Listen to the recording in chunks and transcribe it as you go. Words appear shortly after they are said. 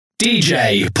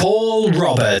DJ Paul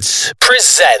Roberts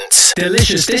presents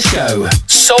Delicious Disco,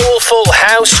 soulful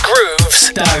house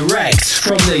grooves direct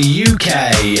from the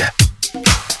UK.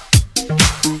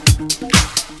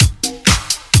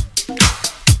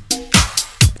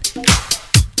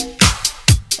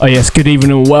 Oh yes, good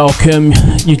evening and welcome.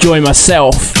 You join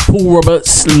myself, Paul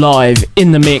Roberts, live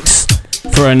in the mix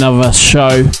for another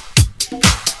show.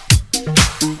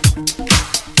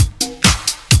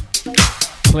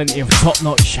 Plenty of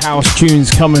top-notch house tunes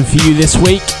coming for you this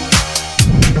week.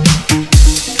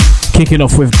 Kicking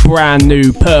off with brand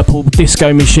new Purple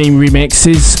Disco Machine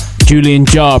remixes, Julian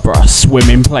Jabra,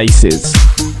 Swimming Places.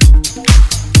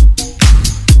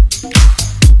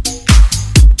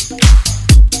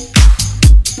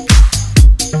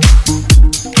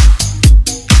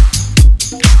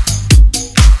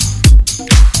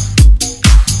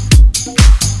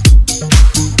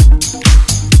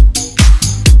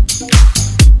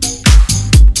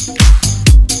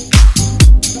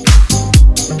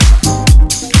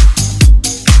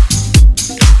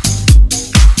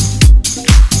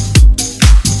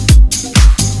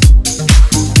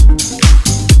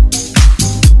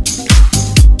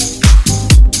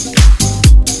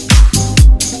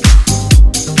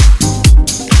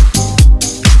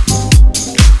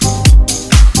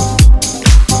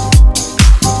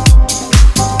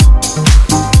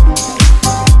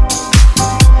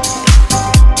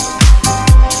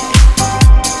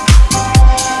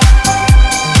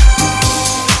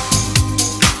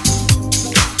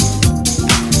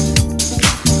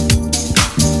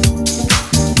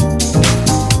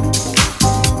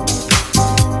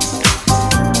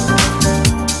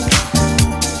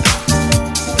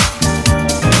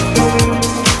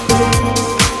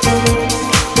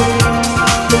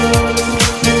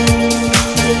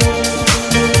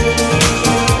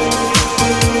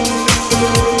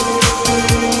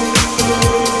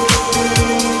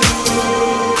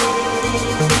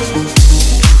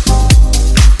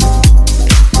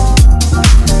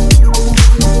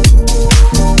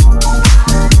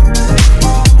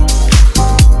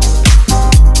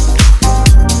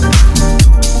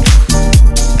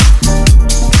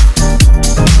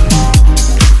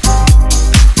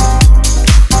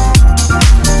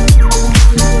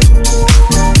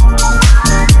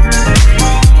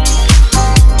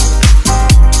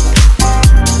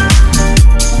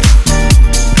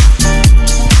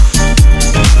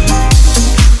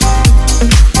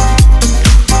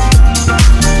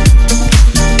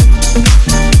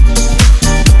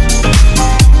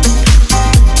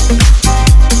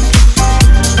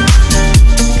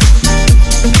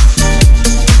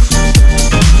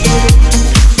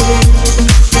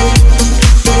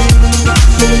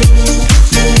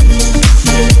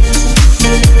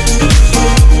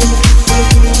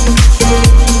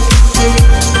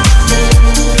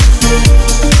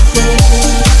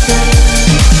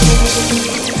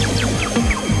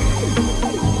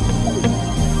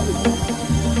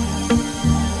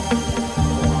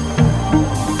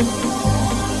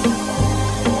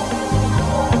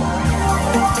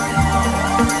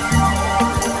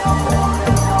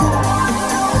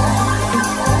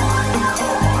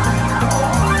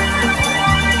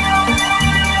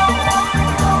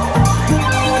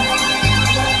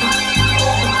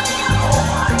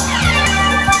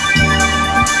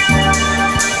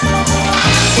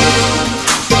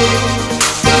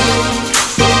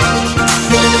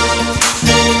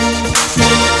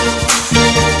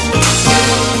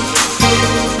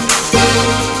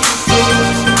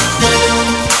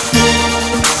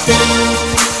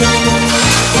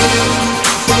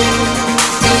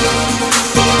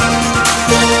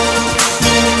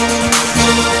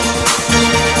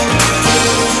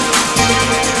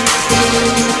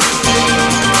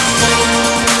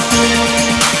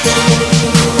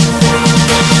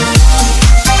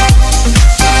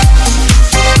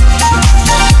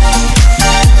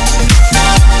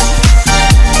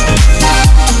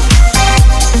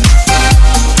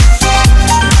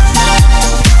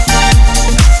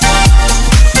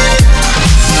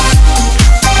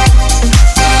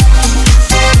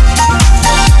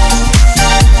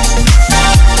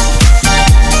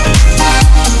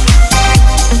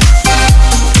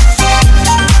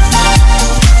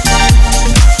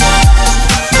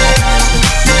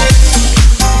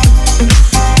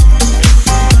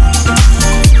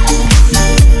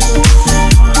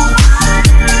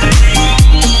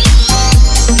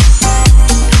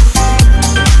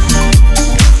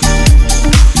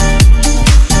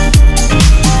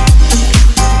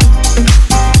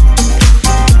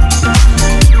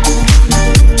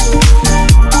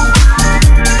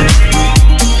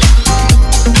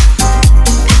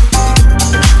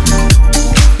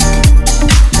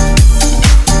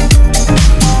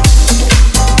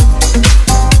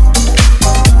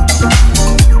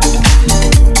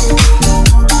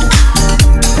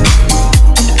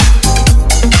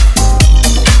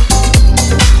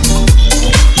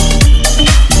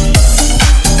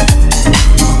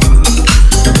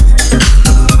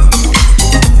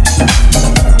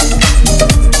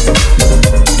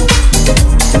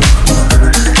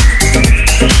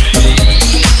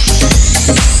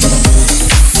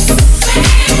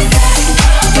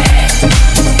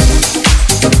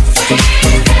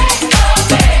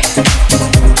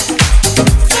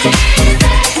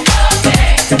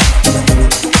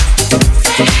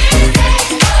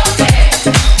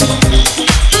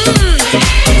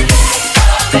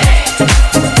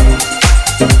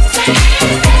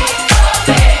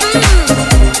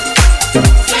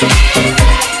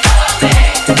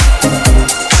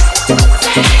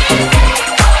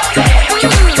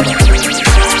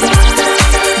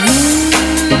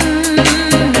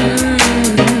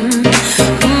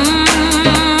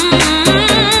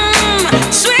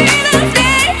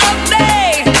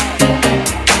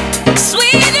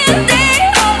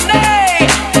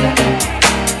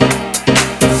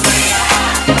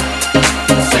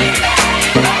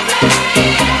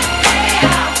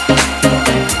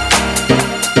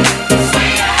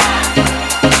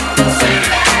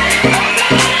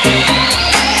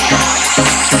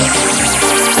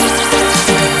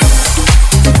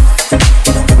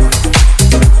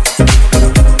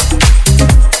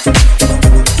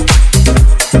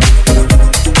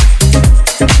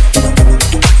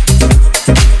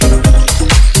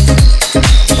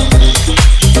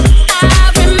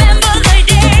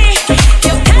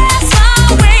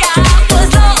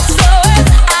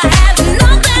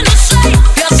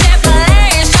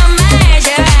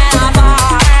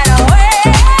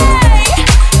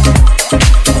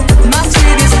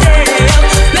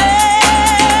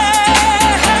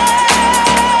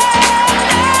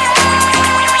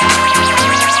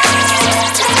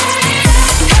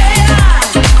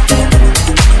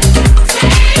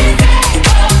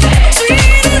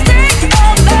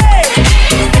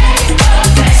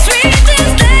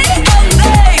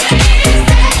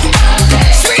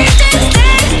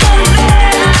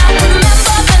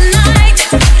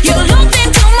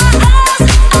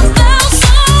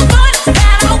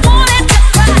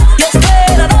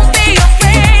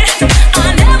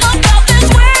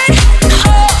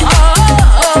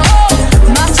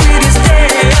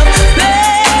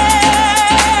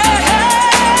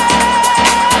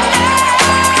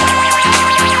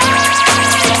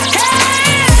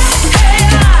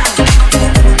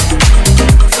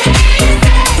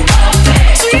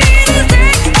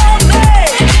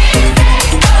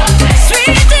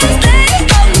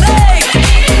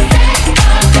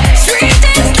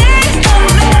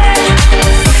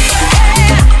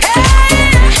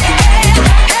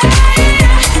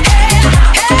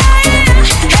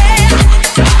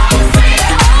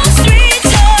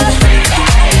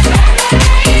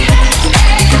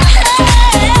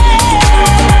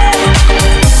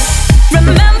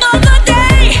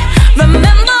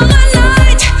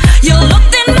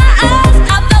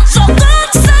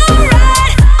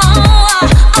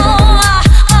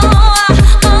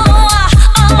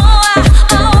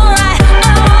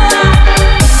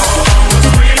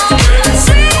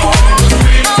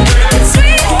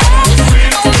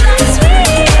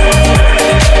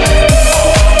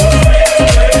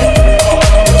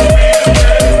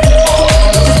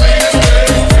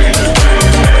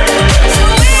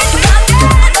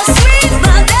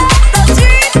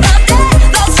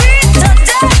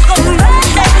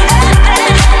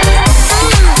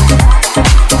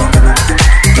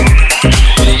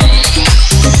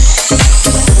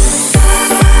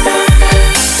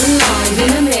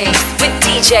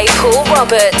 DJ Paul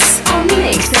Roberts on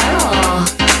Mixer.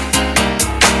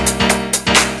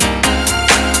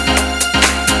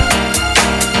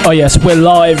 Oh yes, we're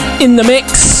live in the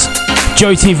mix.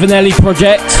 Joti Vanelli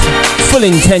project, Full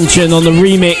Intention on the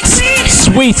remix,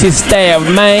 Sweetest Day of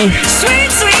May.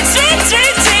 Sweet, sweet, sweet,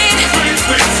 sweet, sweet.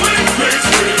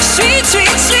 Sweet,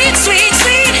 sweet, sweet, sweet,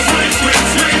 sweet.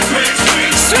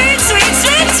 Sweet, sweet,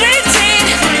 sweet, sweet, sweet.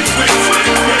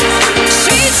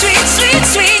 Sweet, sweet, sweet,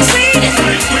 sweet, sweet.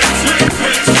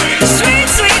 Sweet,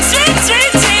 sweet, sweet, sweet,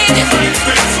 sweet.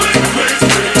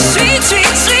 Sweet,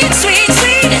 sweet, sweet, sweet,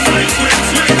 sweet.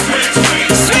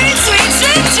 Sweet, sweet,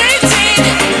 sweet, sweet, sweet.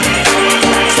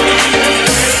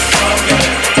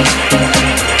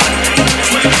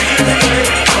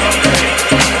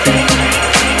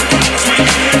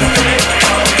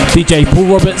 DJ Paul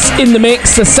Roberts in the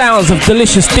mix, the sounds of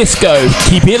delicious disco.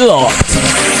 Keep it locked.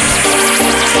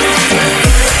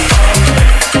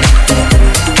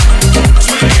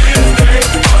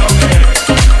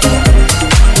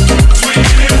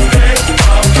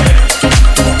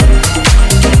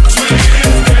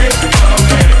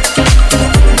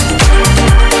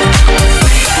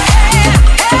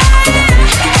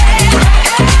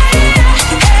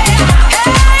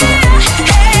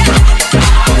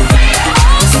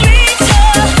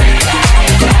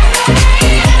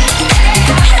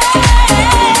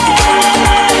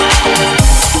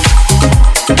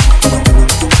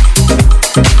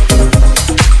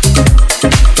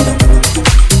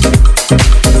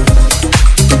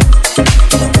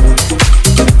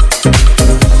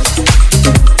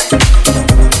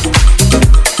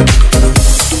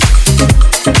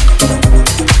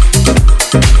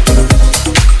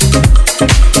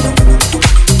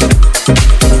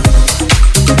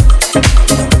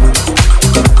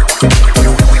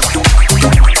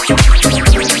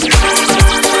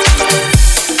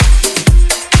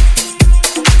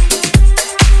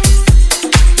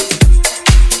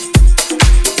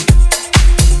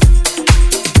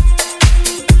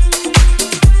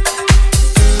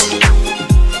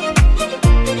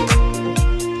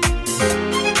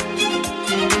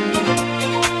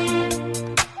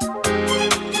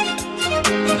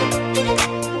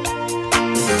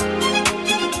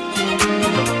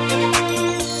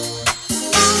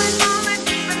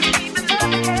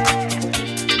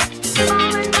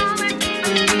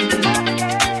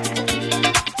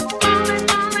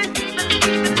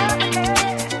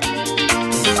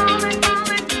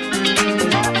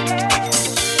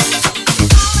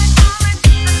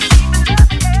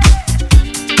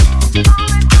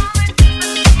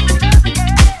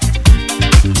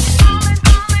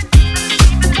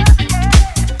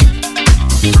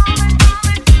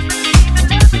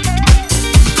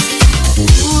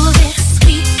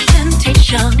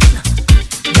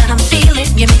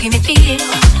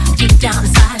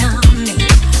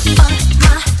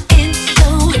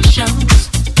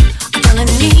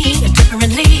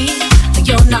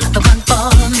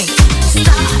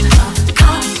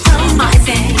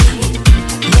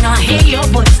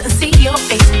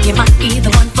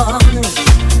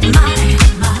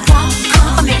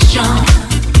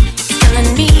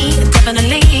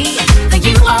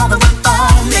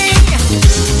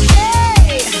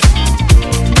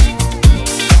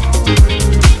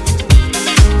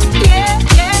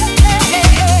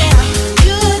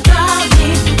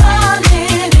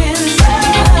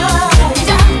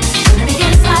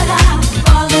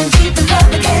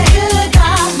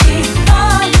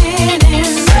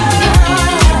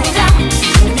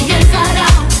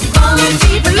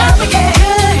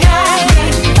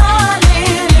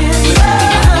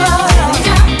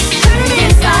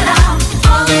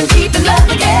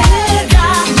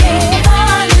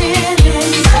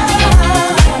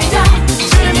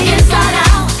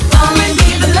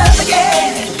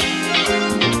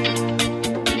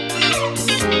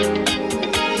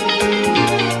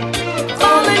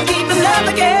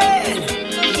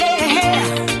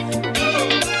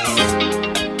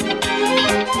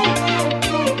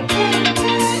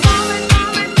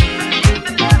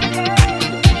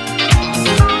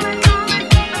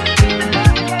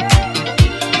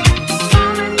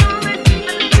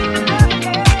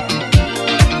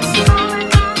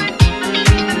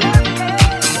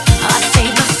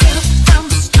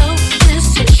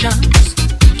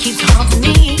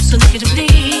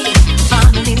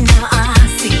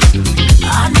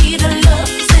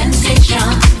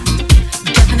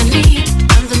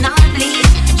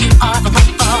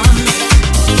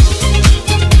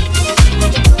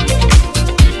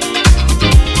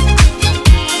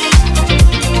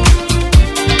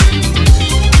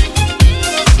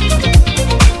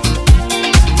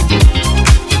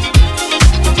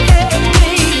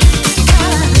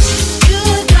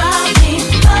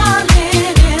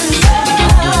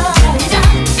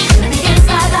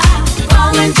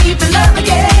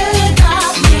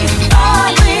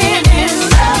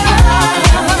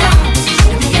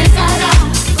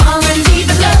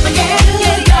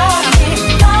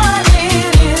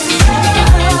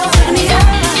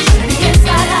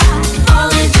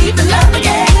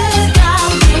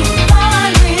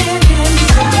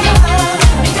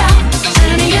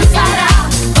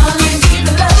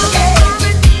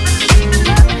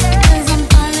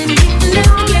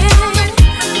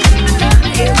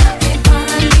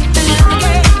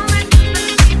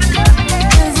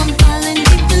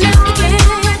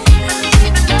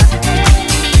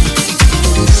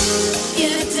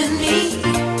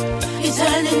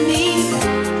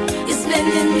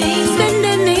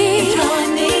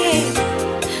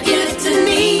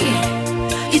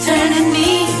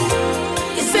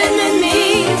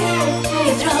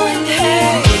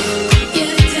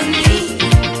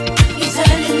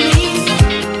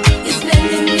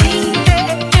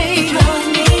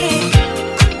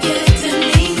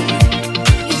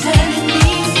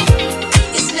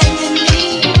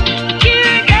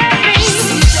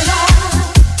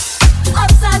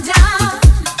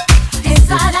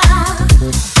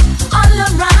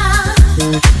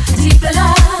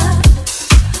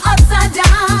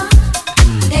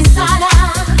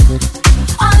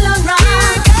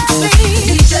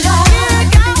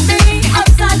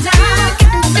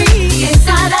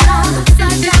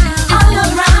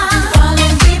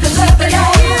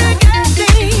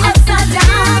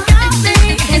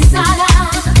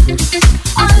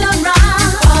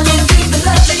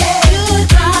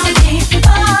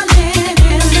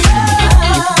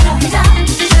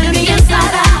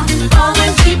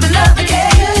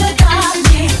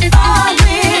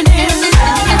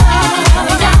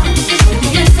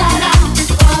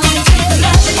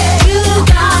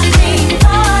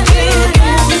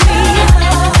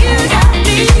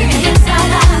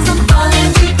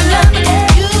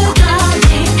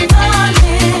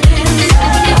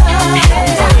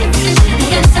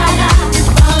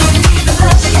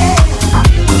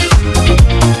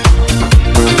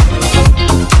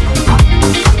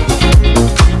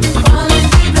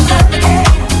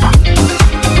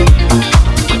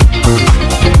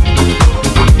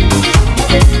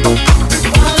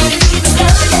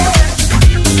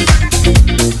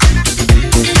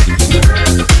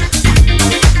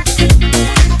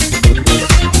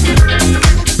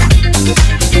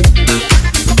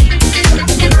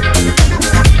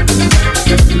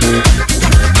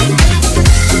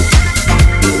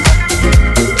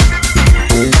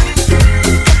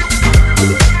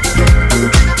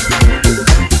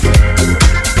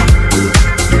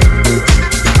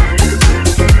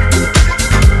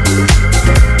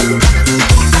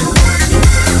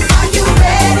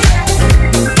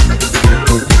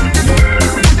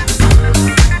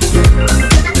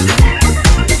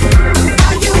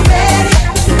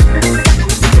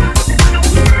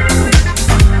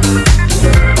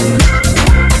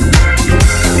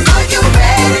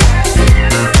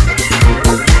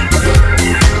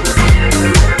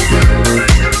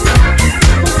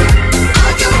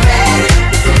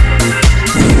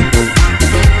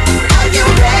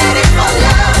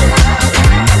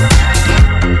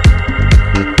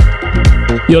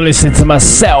 You're listening to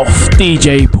myself,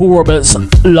 DJ Paul Roberts,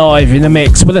 live in the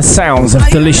mix with the sounds of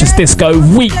Delicious Disco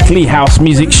weekly house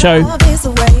music show.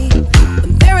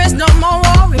 There is no more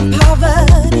war in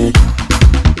poverty.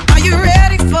 Are you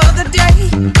ready for the day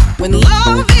when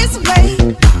love is away,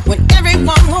 when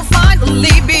everyone will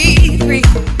finally be free?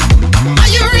 Are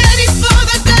you ready for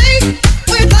the day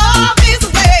when love is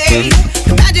away?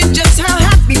 Imagine just how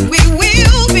happy we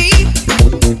will be.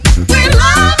 When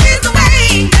love is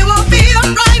away, there will be a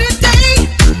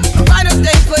brighter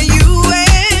day for you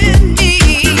and me.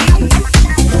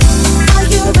 Are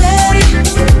you ready?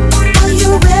 Are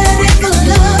you ready for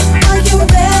love? Are you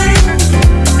ready?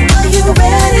 Are you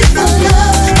ready for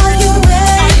love? Are you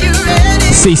ready? Are you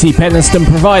ready? CC Peniston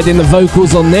providing the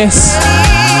vocals on this.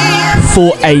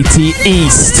 480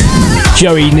 East,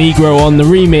 Joey Negro on the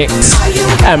remix,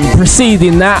 and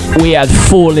preceding that we had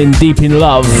Falling Deep in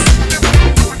Love,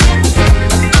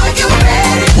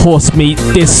 Horse Meat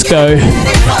Disco.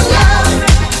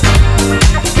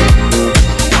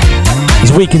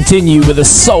 As we continue with the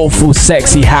soulful,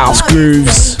 sexy house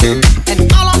grooves.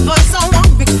 And all of us are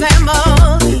one big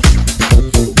family.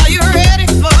 Are you ready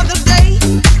for the day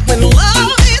when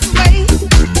love is away?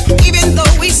 Even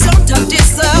though we sometimes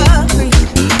disagree.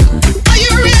 Are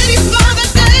you ready for the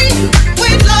day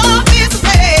when love is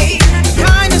away?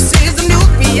 Kindness is a new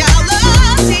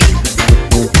reality.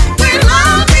 When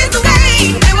love is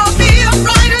away, there will be a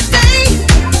brighter day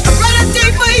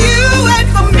for you and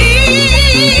for me.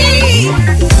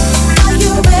 Are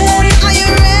you ready? Are you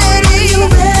ready? Are you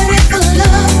ready for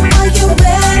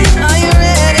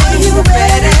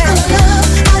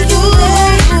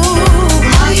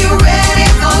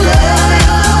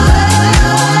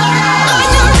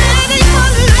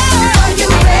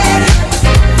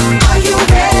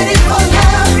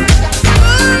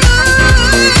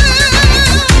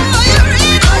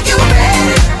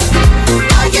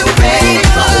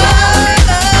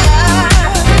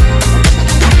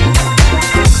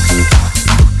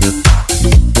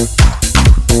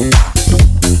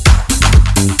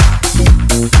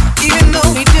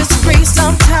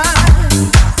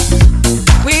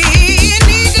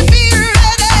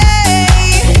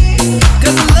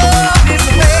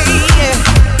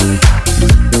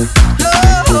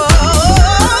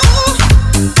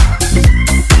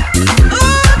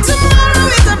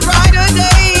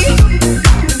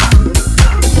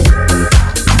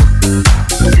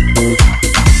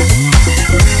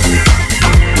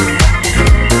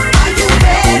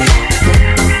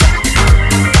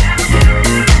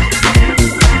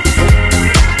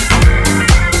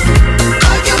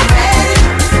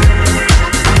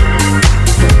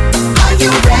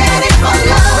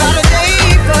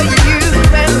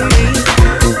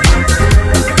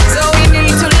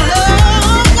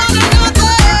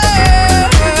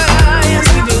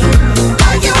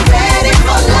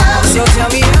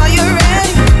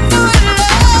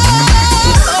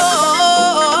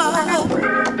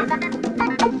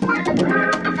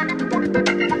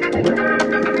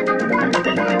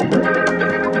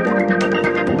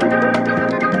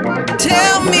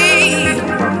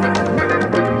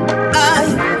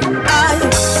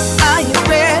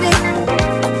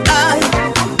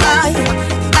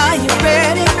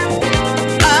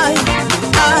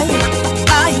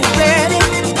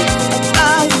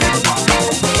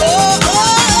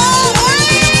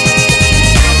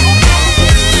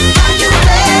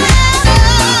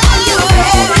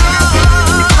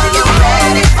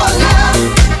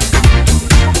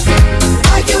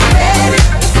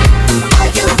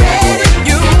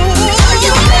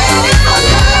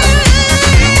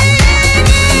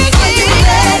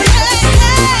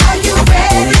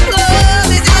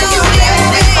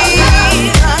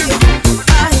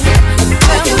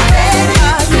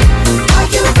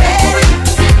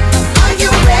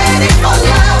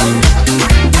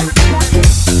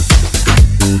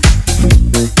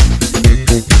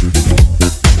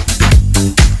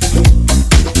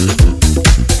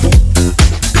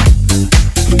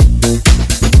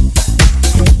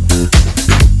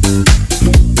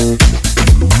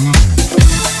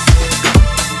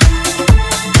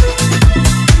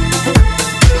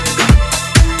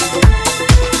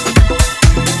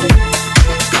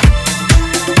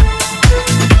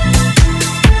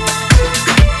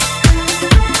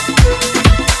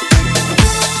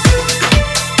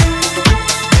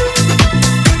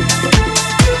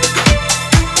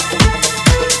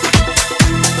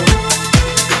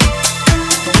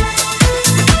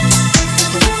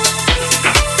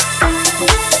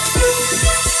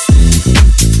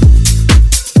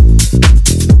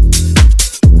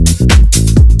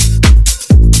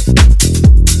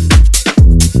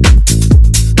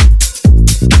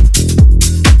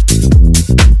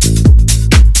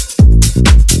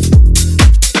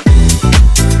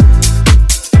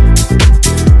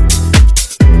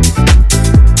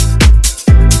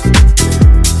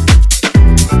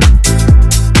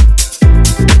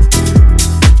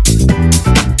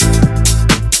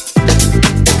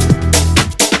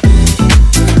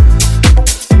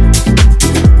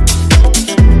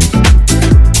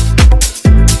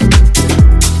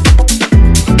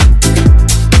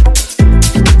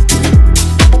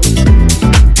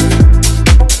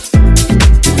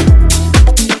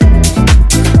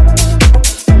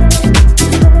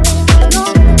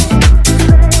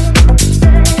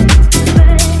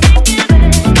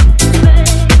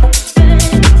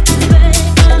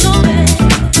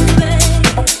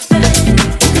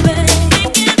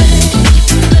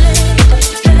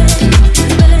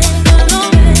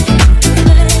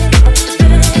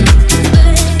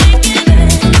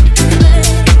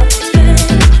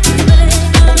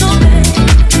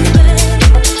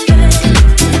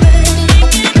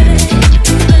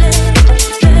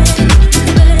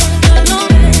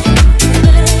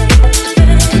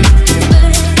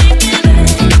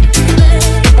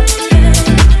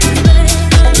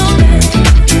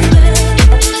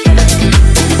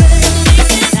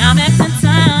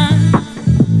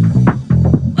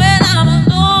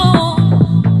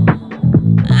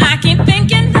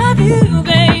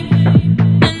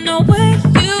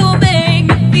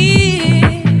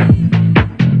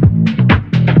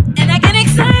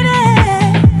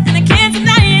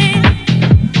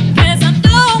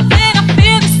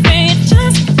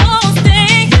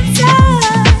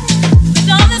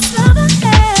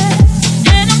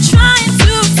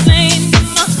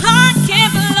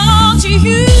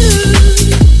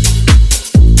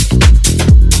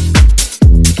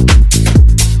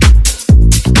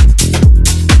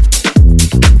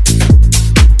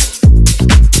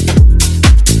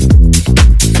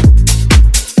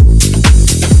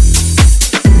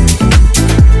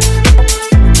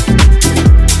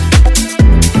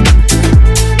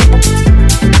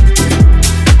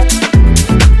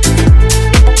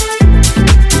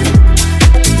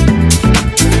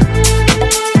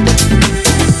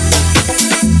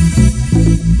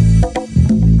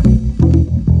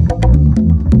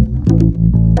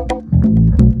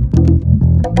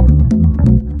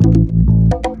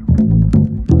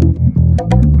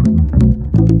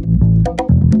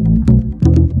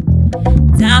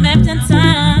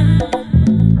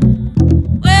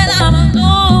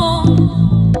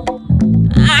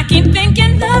I keep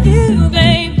thinking of you,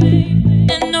 babe,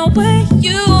 and the way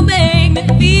you make me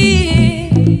feel.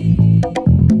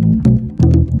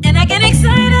 And I get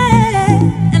excited,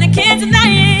 and I can't deny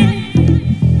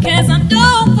it, 'cause I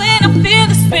know when I feel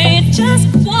this way, it just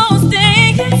won't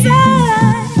stay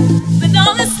inside. With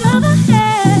all this love I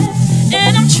have,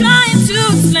 and I'm trying to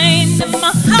explain that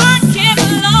my heart can't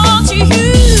belong to you.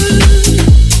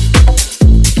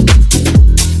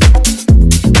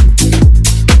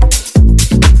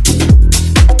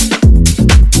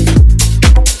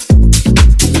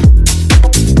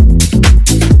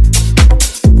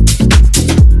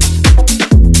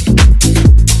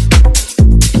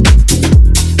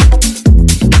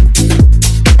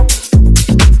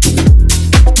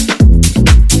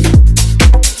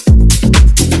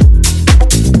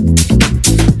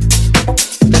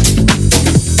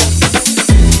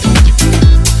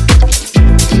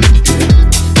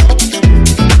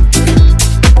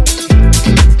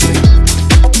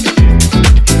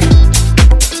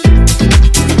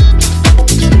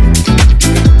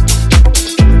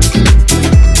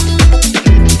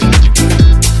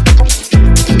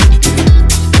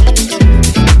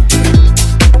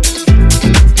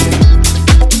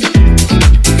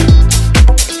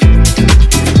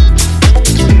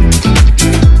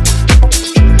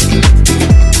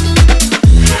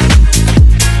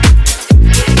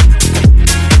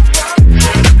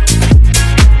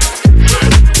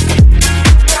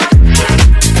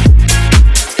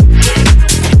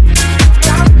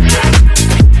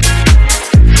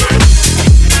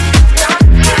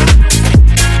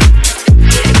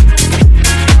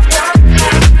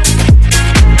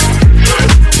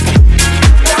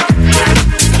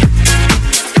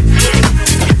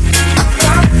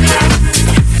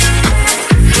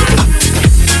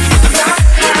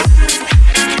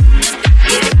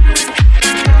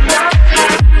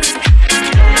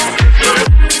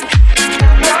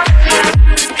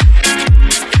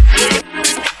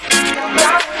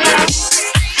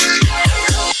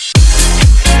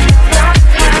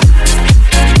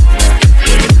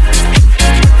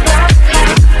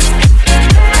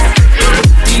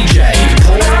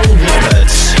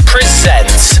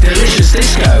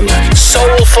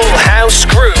 Soulful house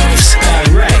grooves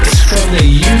direct from the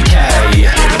UK.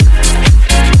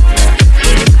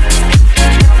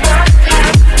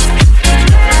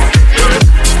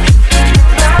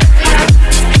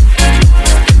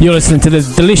 You're listening to the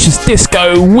Delicious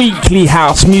Disco weekly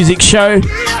house music show.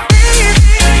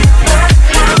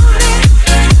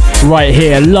 Right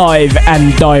here, live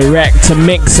and direct to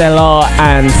Mixlr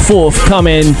and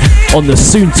forthcoming on the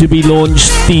soon-to-be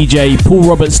launched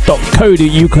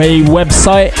djpaulroberts.co.uk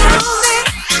website.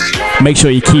 Make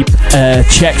sure you keep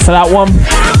check for that one.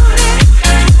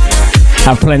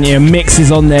 Have plenty of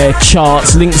mixes on there,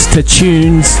 charts, links to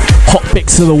tunes, hot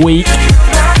picks of the week.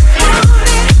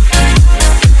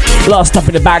 Last up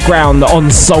in the background on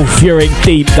Sulfuric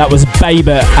Deep, that was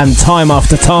Baber and Time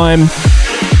After Time.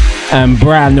 And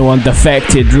brand new on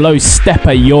Defected, Low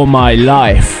Stepper, You're My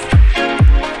Life.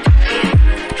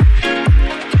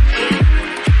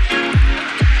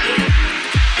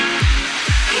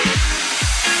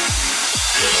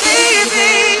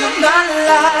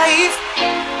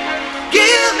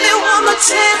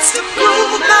 Chance to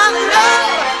prove my love,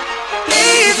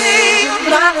 baby,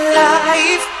 my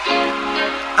life.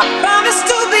 I promise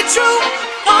to be true,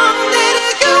 only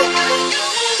to you,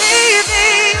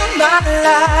 baby, my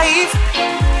life.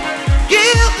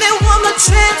 Give me one more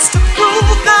chance to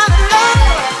prove my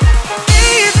love,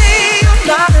 baby,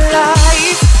 my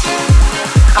life.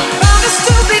 I promise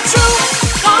to be true,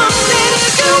 only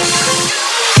to you,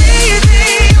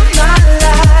 baby, my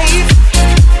life.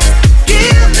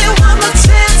 Give me one more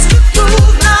chance to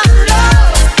prove my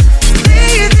love,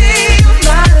 baby,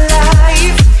 my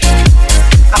life.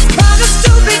 I promise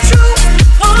to be true,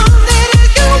 only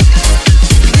to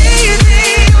you, baby,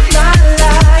 my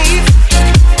life.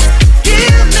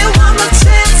 Give me one more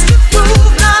chance to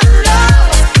prove my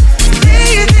love,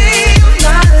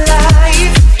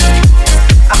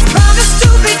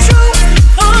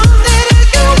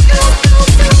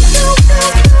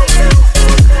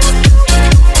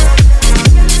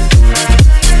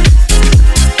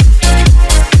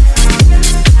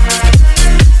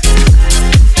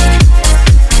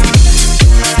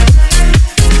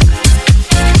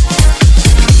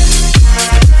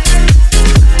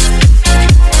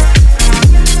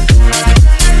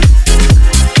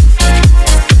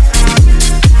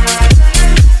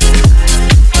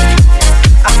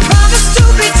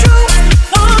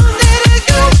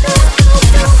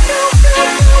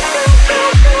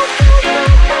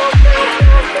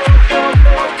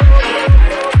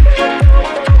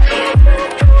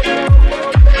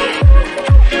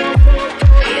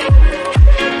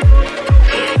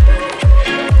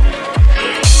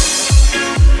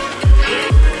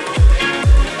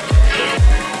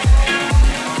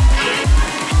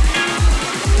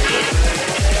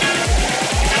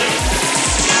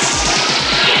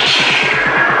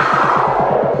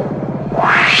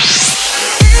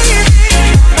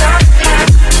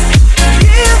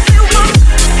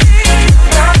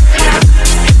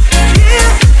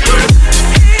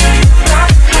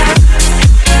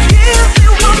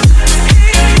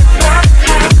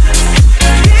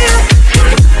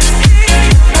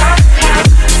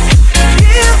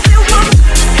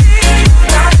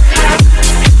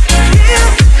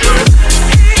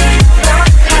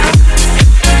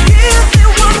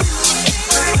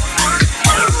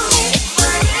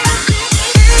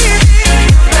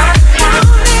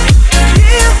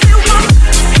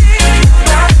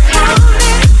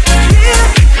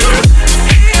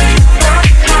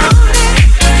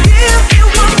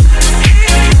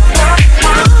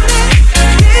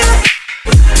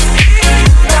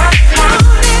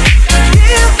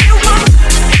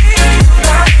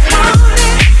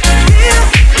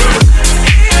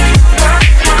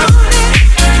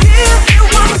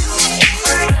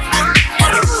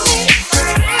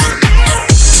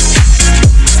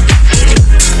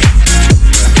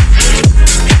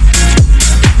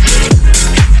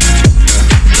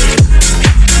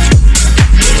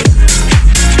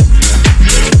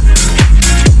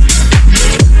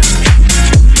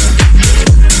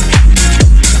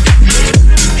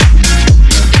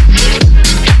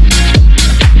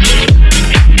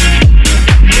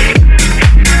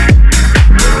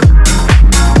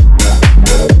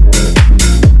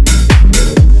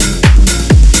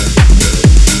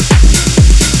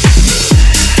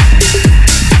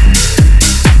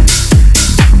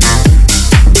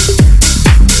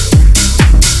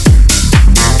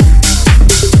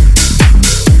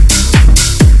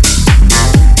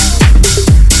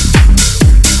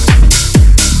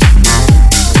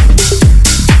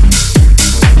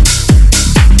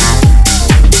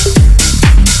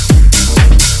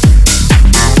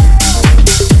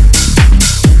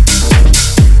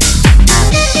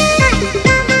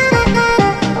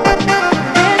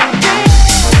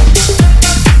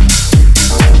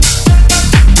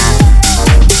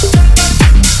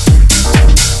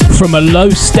 From a Low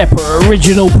Stepper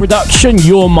original production,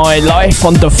 You're My Life.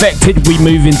 On Defected, we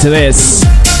move into this.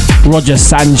 Roger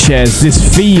Sanchez,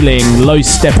 This Feeling, Low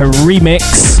Stepper remix.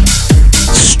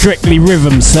 Strictly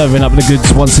Rhythm serving up the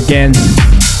goods once again.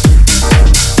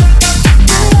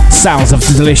 Sounds of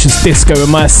the delicious disco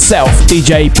and myself,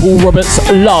 DJ Paul Roberts,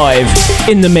 live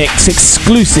in the mix,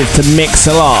 exclusive to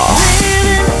Mixlr.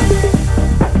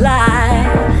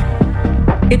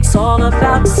 Life, it's all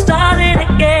about starting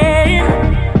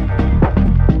again.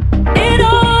 It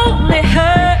only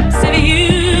hurts if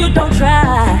you don't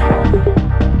try.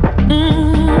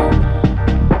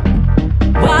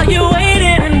 While you're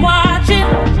waiting and watching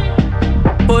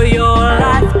for your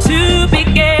life to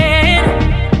begin,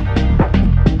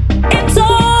 it's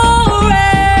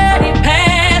already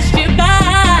passed you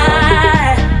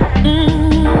by.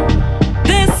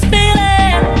 This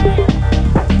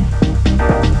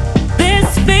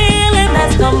feeling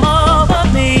that's come over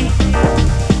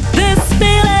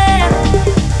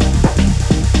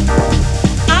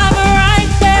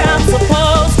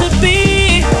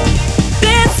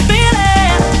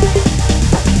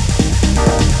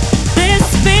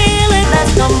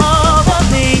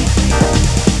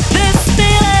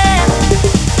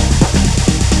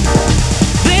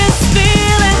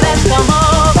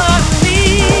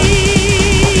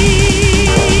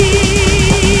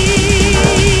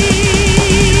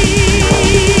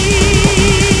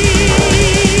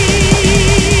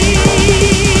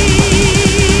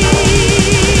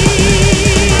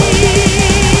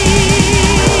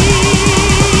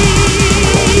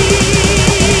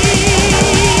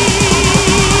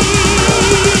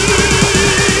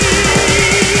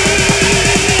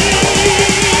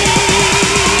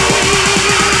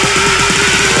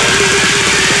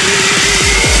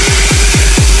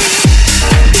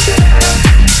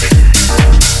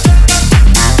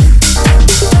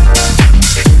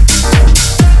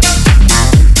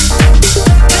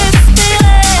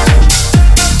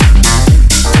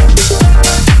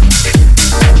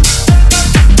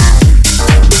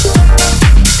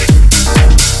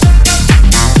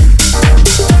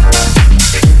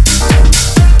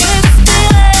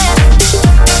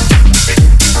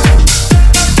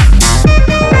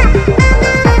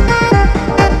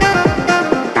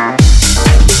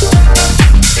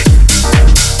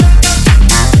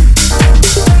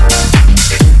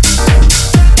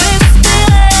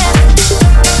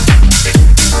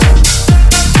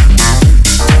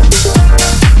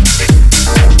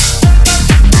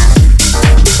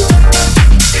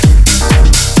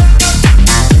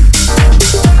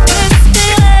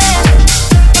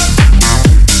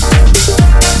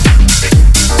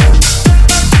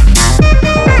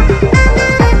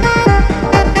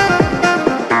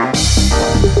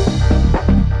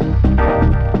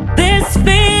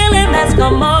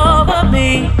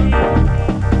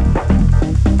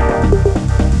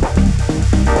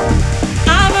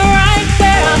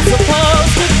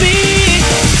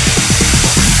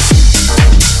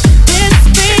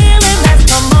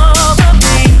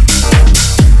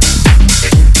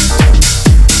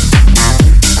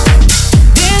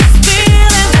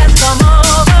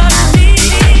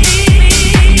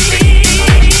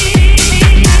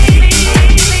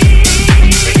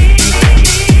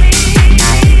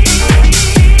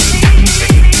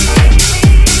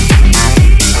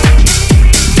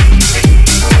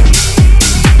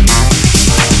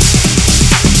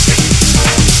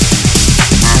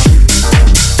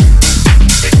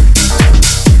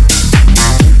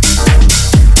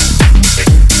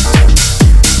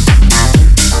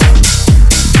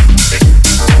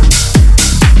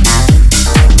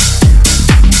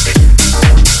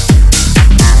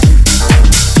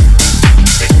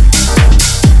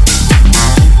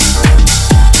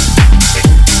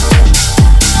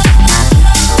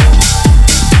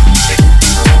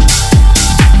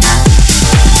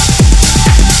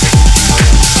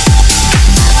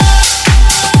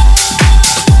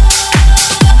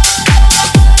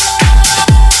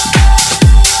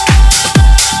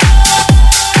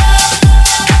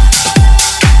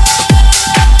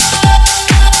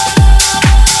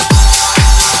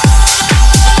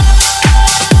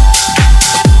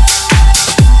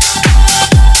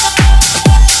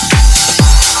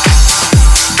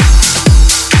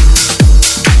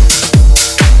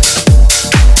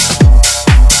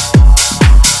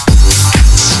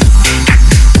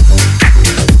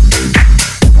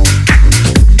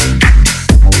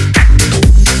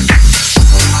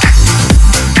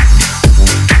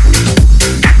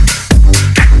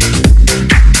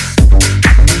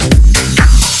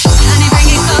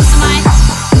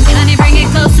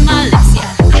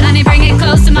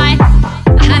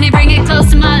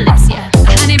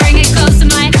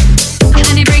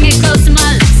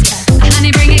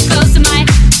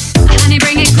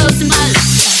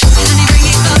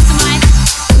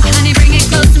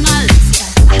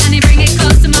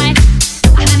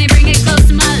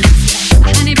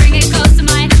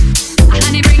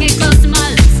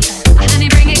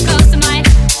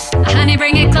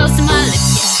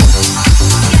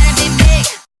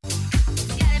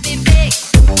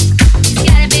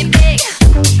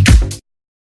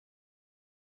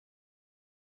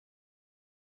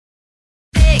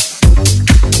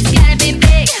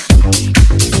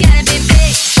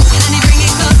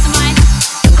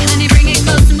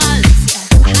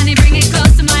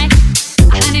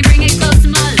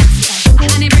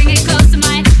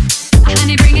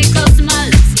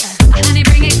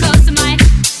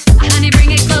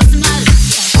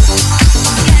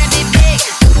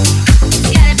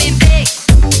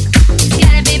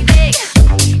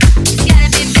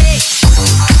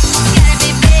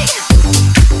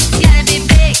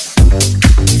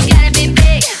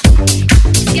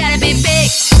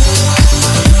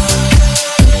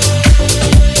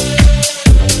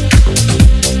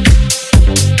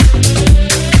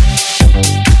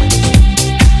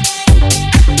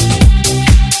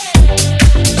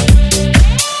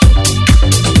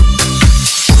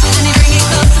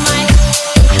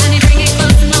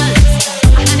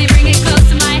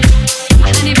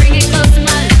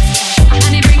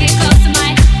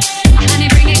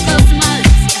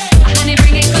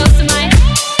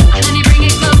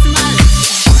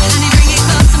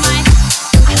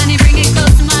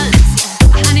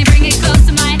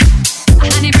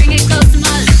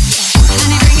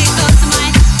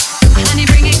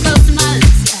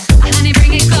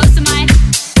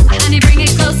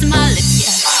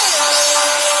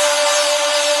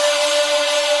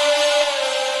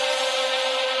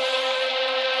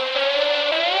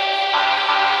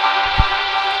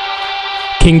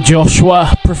King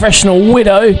Joshua, Professional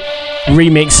Widow,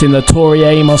 remixing the Tori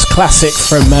Amos classic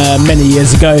from many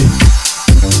years ago.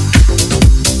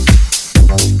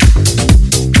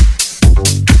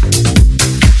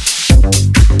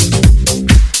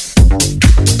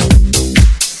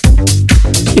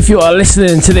 If you are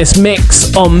listening to this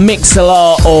mix on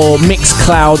Mixlr or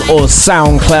Mixcloud or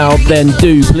Soundcloud, then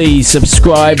do please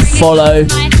subscribe, follow,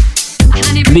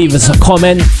 leave us a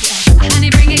comment.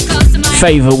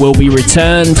 Favour will be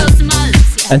returned.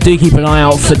 And do keep an eye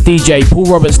out for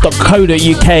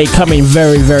djpaulroberts.co.uk coming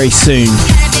very, very soon.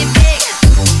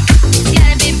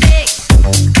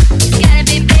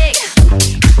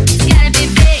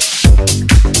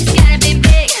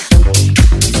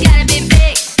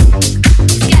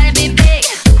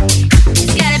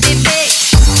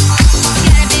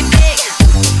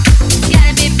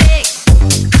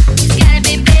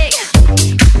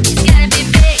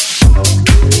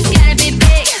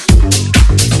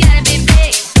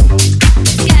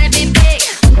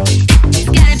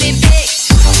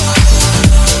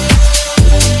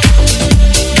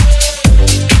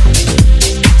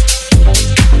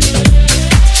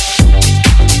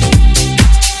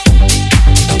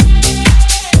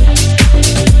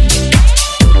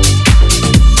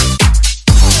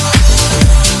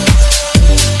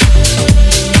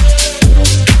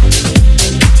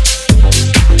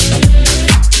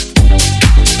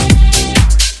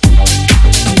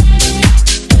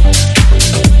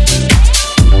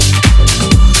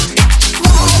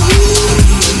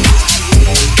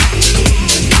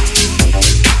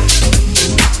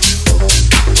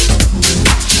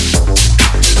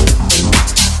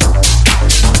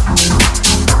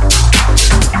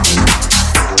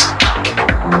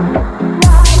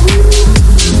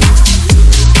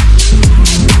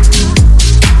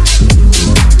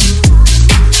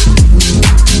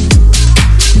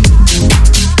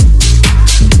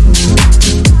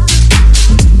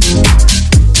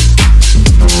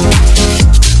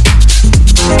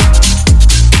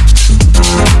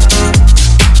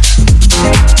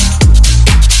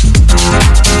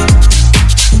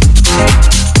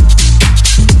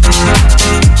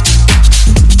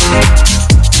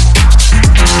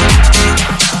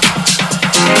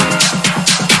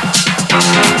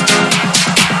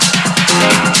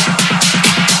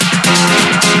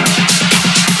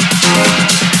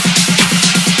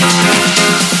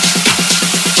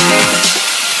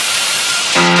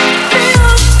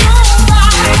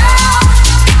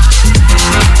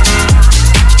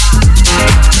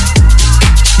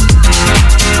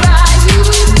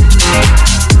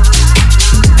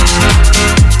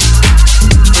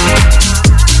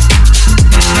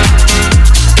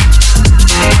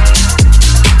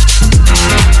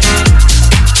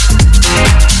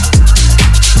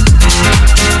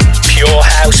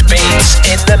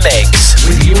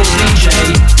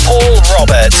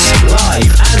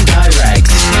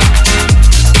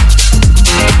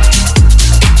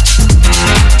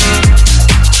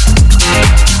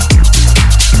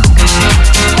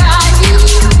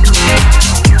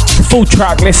 Full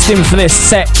track listing for this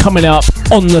set coming up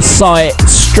on the site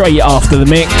straight after the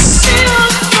mix.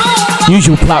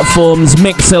 Usual platforms,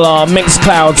 Mixlr,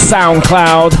 Mixcloud,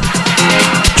 Soundcloud.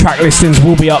 Track listings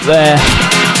will be up there.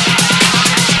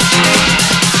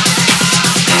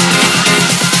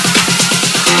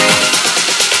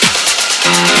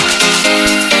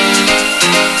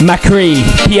 Macri,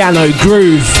 piano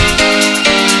groove.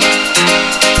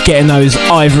 Getting those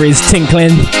ivories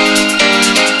tinkling.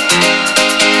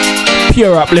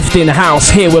 Pure uplifting house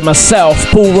here with myself,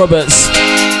 Paul Roberts,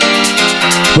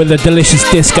 with the Delicious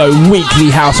Disco weekly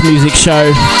house music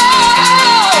show.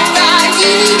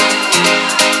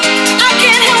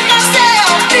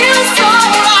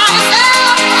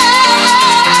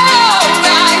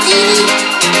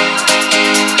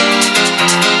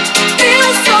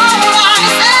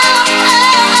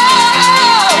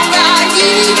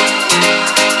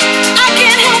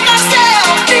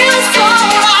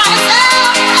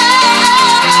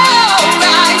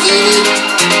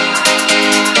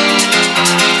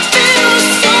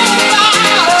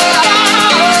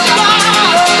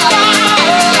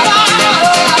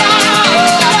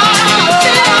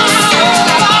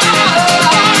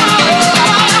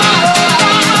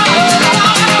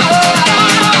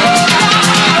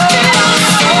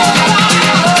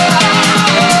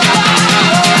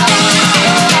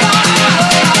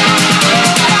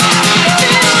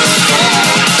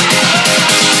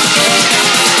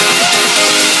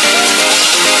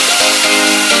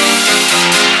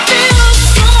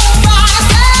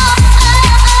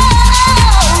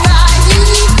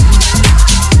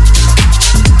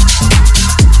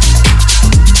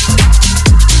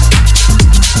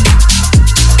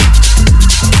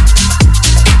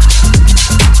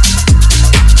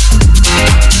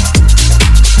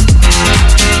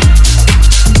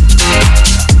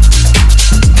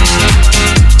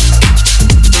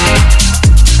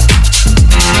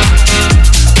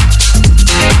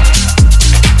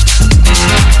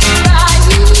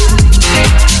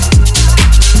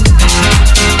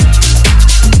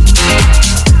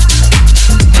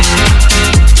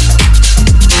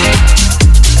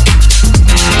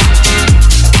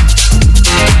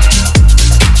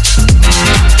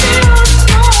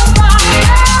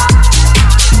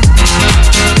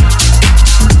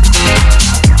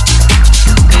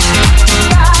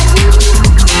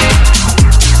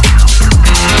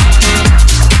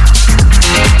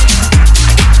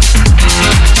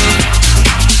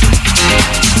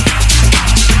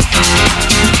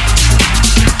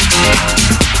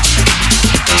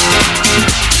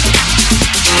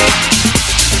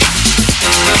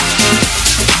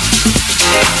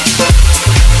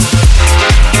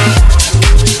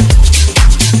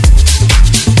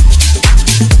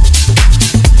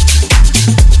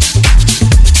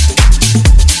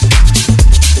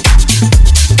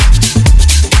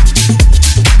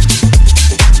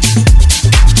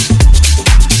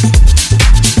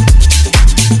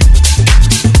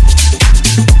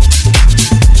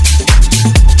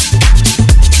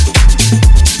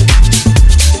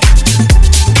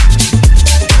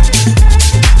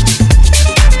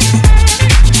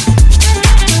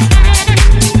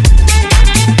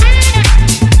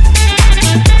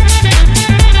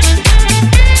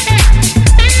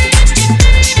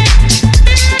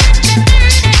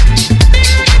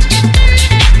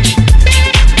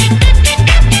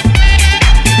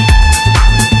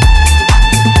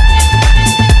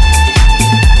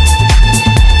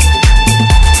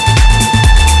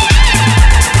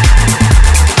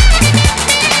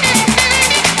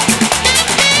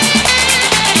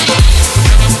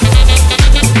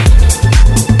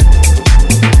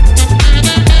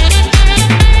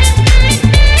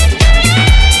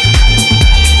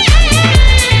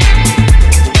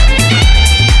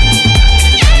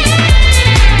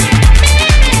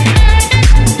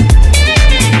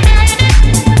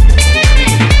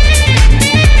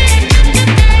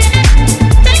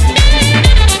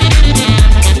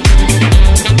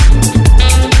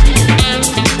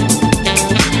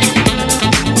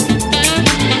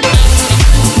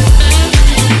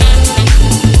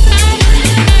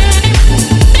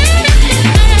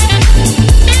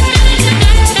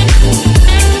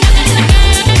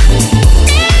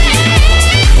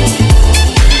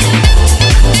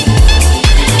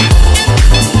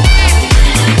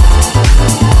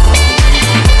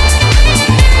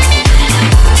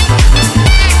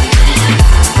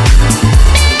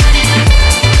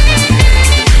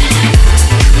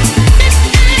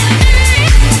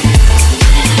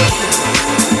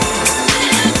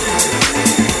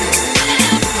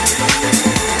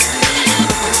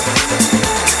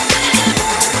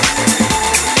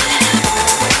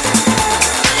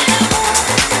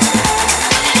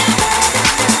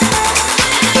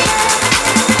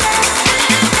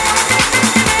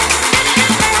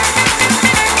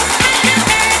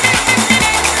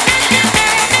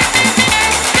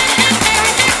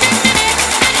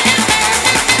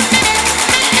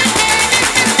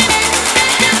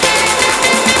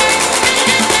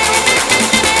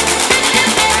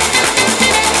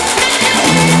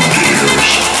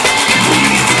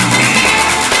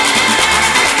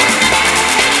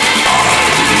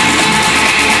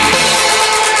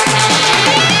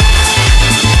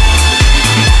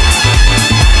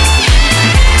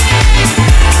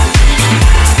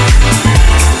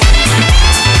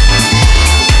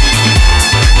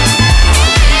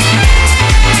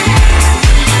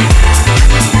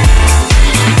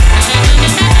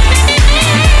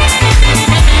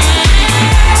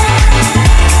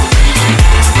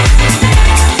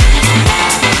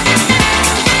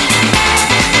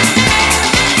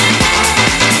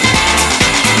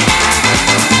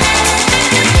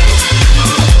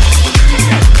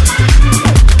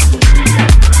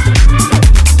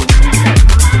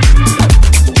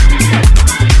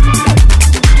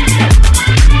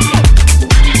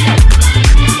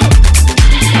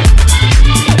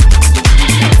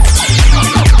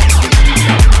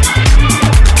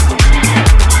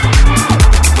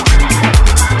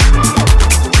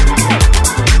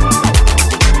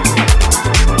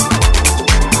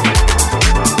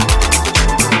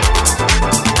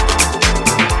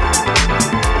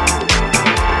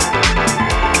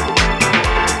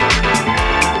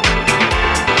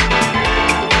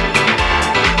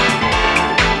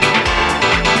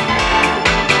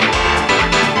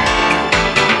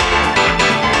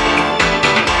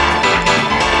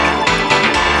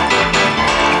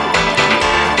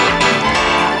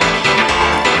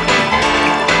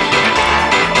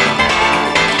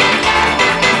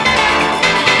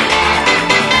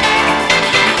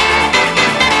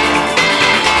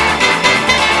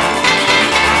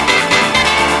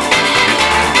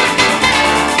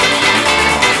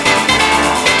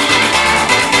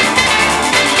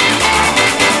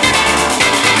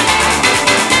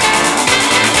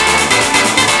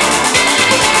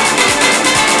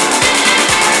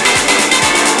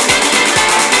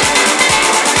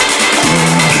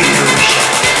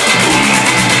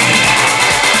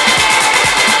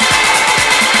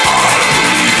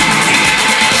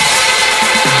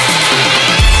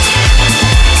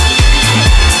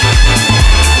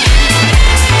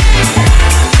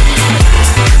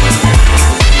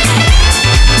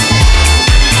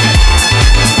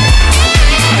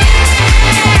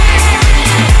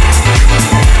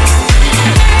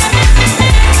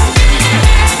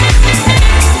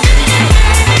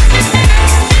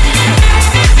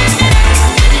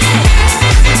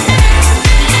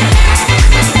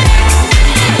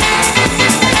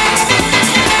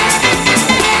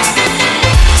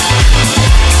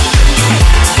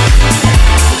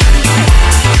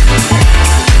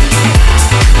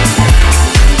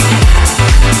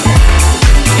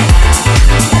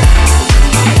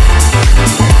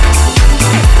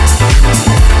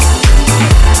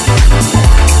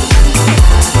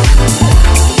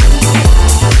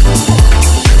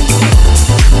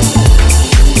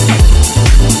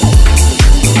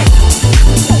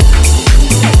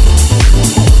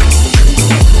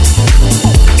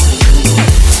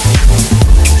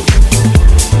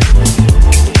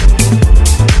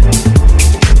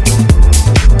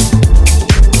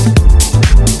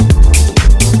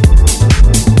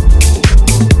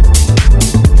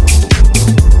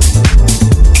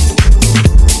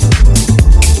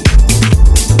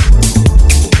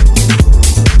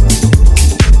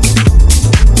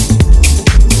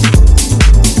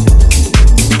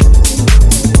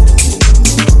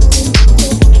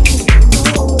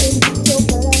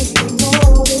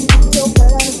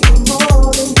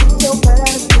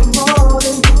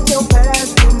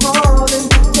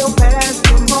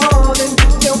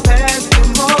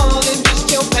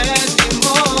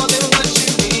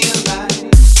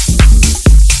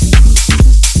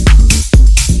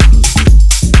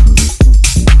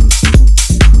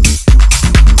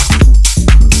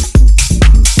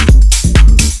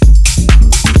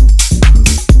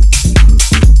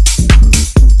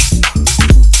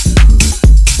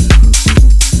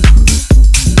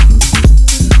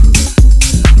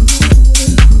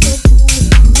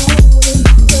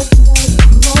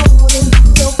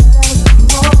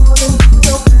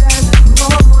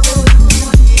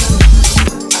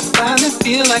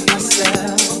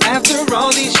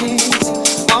 all these years,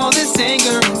 all this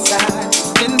anger inside,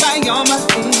 been by all my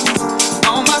things,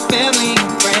 all my family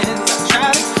and friends. I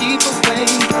try to keep away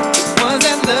the ones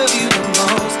that love you the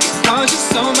most, it cause you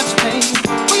so much pain.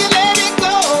 Will you let it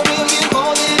go? Will you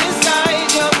hold it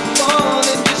inside? You're more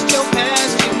than just your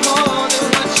past, you're more than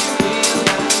what you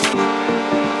realize.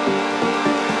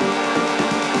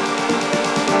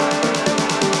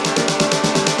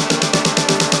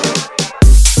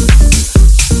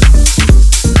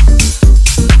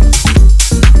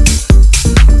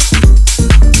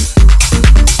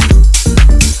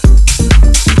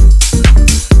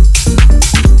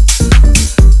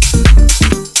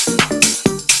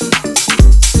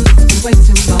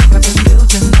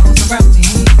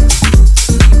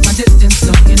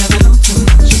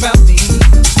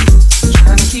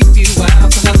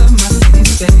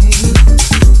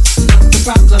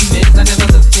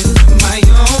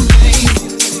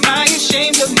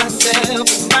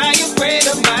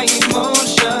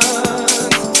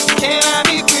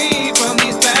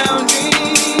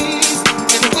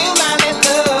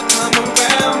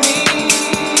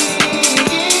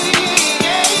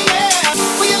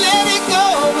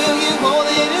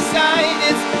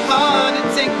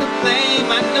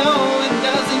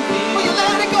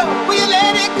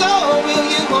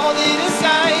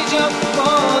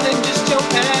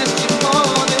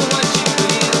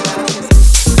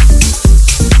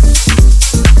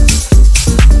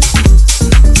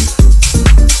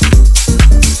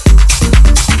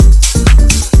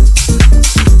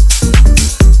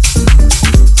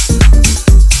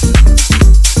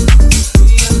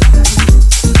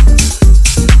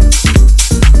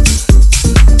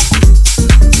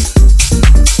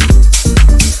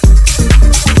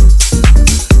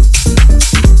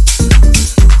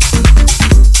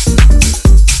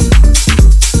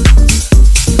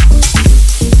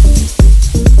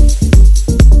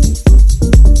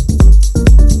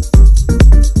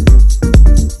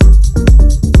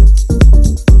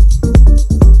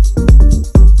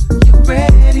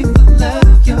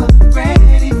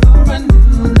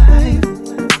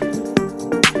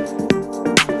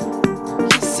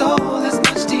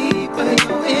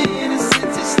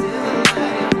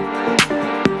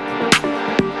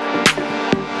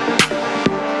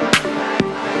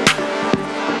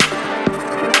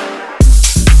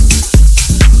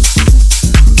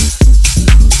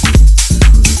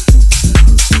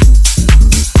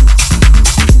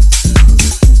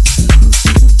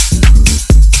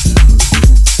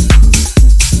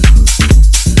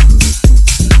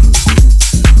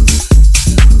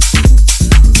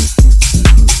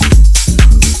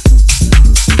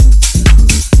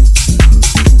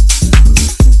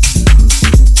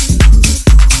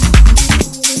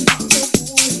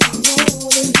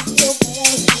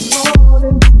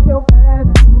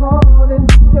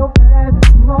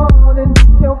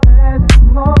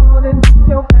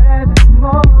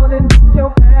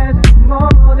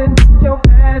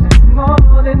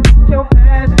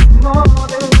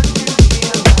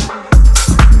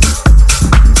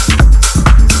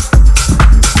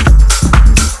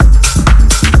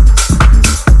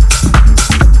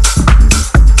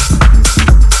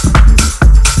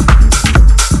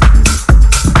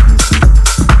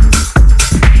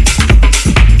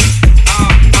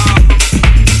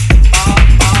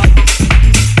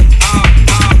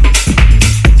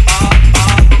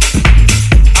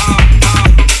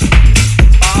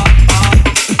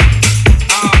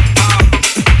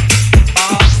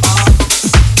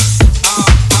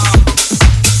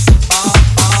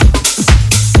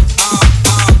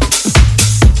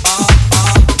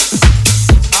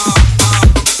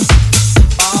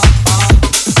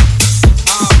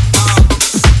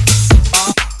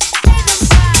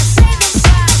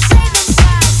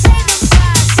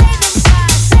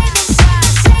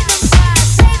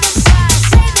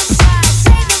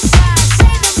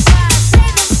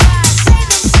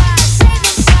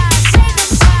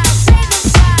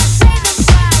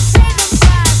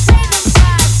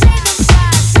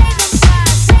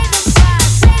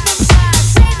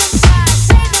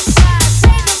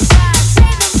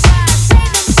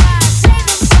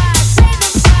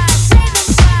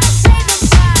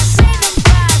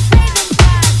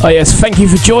 Oh yes, thank you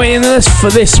for joining us for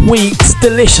this week's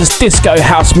delicious disco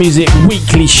house music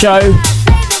weekly show.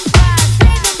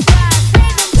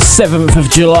 7th of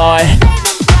July.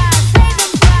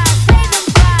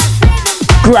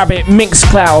 Grab it,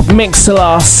 Mixcloud,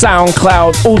 Mixlr,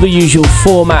 Soundcloud, all the usual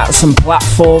formats and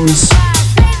platforms.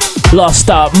 Last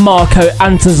up, Marco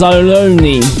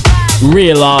Antazzoloni,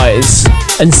 Realise.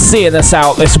 And seeing us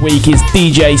out this week is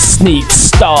DJ Sneak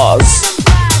Stars.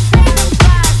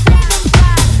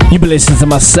 You've been listening to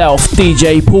myself,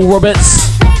 DJ Paul Roberts.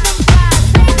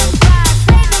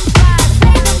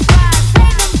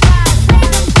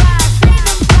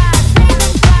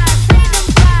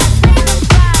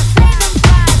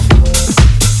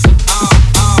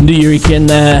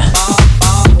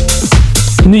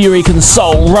 Nuyorican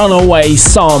Soul Runaway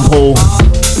sample.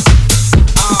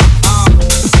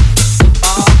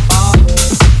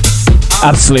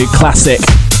 Absolute classic.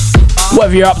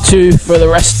 Whatever you're up to for the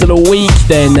rest of the week,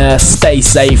 then stay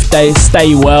safe,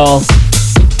 stay well,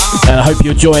 and I hope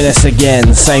you'll join us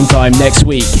again same time next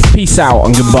week. Peace out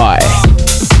and goodbye.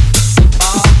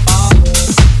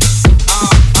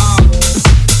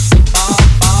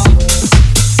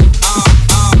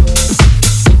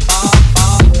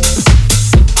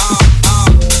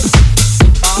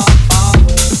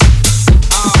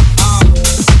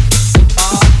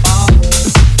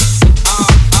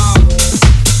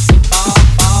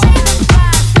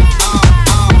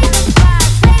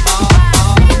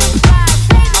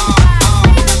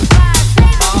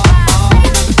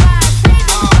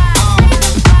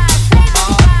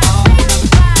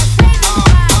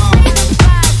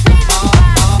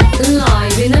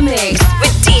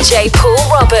 DJ Paul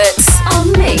Roberts on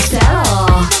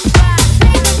MixLR.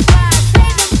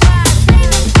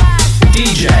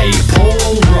 DJ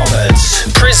Paul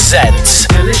Roberts presents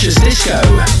Delicious Disco,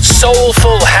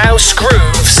 soulful house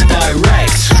grooves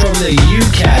direct from the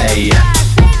UK.